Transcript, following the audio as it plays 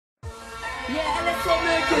Yeah, Ls12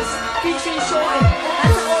 Merkerz, featuring Shorty.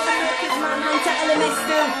 That's all the Merkerz, man. That's that LMS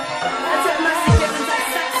still. That's that massive difference,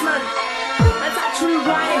 that's Sax, man. That's that true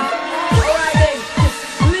rhyme. Alright then,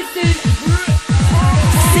 listen.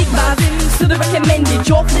 Sick vibes, so the recommended.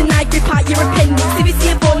 Draw for the night, grip out your appendix. If you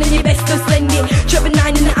see a ball in your best, just lend it. Drop a 9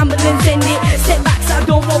 in the ambulance, send it. Step back, so I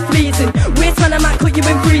don't want pleasing. Waste man, I might cut you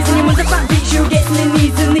in freezing. You want a fat bitch, you get in the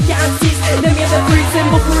knees and the can't sit. Then we have a freezing,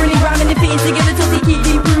 buffering and grinding the fitting together till they keep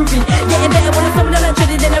improving. Getting better when I'm someone that I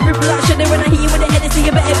dreaded, then I ripple out shudder when I hit you with the head, so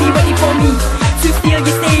you better be ready for me to steal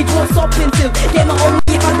your stage, won't stop until get my own.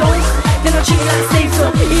 If I don't, then I'll treat you like slave. So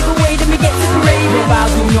either way, then we get to parade. Your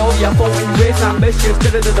vibes, you know you're voting with ambitious.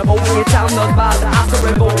 Better than the vote when you tell those bad that has to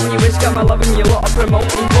revolt. When you wish I'm loving you, lot of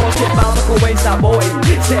promoting. Bullshit, balance away, start voting.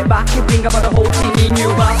 Sit back and think about the whole team. You knew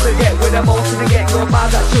about to get with the most and get go bad.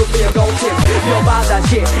 That should be a goal tip. You're bad, that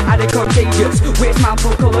shit, and it contagious. Waste man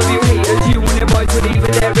for colour view haters. You and your boys would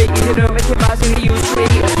even their ratings. You don't make it bad in the use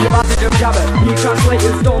creators. You're bad to them jabber. You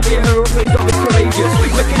translators, don't be a hero, please don't be courageous.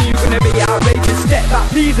 Looking you gonna be outrageous. Step back,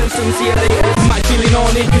 please, and soon see you later. Might feeling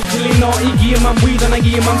on it, good feeling naughty. Give him weed and I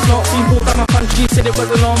give him snot. Seen pulled down my pants, G said it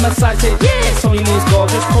wasn't on my side. Said, yeah, it's only his God.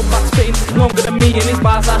 Just come back spitting longer than me. And his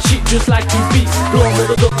bars are shit just like his beats. Blowing with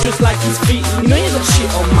the duck just like his feet. You know you got shit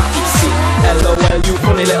on my EC. LOL, you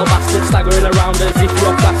funny little bastard. Staggering around as if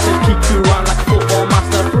you're a bastard. Keep you around like a football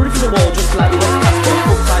master. Through the wall just like you was Casper.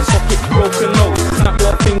 Foot tie socket, broken nose. Snap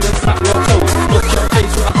your fingers, snap your toes. Look your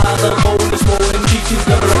face with a hard elbow. The swollen cheek is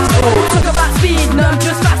gonna explode. Talk about speed, no, I'm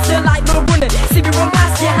just faster like no runner. See me run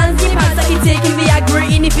past your hands in your pants like you're taking Viagra.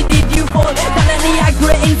 And if you did, you fall down at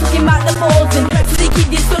Niagara. Ain't talking about the balls and so they keep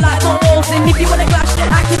this so like no walls. And if you wanna clash,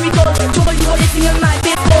 I can recall. Trouble you want to sing on my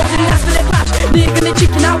face balls and that's for the clash. They're gonna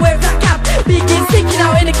chicken out, where's that cap? Big is sticking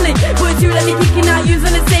out in a click. But you let me kicking out,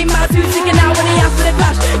 using the same mouth who's sticking out when they ask for the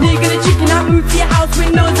clash. They're gonna chicken out, move to your house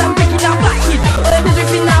windows, I'm picking out back kid. All of the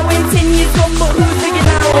dripping now in 10 years gone, but who's picking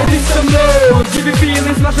out? Oh, this some loads. You be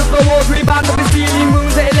feeling, smash up the walls, rebound up the ceiling.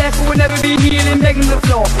 Moves that left will never be healing, begging the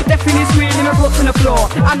floor. Definitely squealing, my foot's on the floor.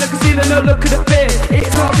 I'm the concealer, no look at the face.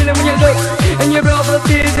 It's not feeling when you look, and your brother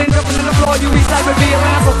tears and dropping to the floor. You reach like reveal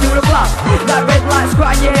when I saw you with a blast. That red light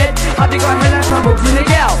squat in your head. Have you got head and troubles in the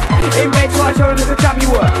gal? In red twice, showing us the champ you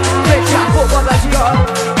were. Red chat, football that you got.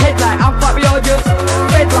 Headlight, I'm fat, we all just.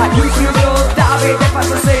 Red light, you can blow. That'll be a death as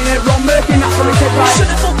I'm saying it. Wrong Merkin, that's what it said right. Shut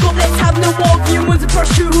the fuck up, let's have no war. You one's a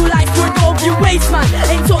prostitute who likes to adore you waste man.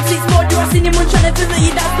 Ain't toxic sport, you're a anyone trying to fill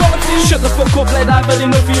it, that's not true. Shut the fuck up, let I but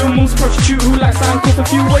enough of you. Mum's prostitute who likes to handcuff a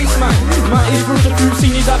few waste man. Might is brushed a few,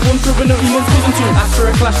 seen his dad once rubbing up your mum's cousin too. After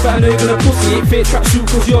a clash, but I know you're gonna pussy it. Fake tracksuit,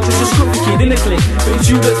 cause you're just a scruffy kid in the clique. But it's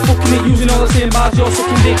you that's fucking it, using all the same bars, you're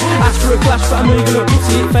sucking dick. Ask for a clash, but I know you're gonna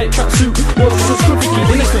pussy it. Fake tracksuit, you're just a scruffy kid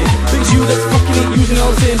in the clique. But it's you that's fucking it, using all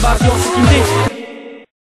the same bars, you're sucking dick.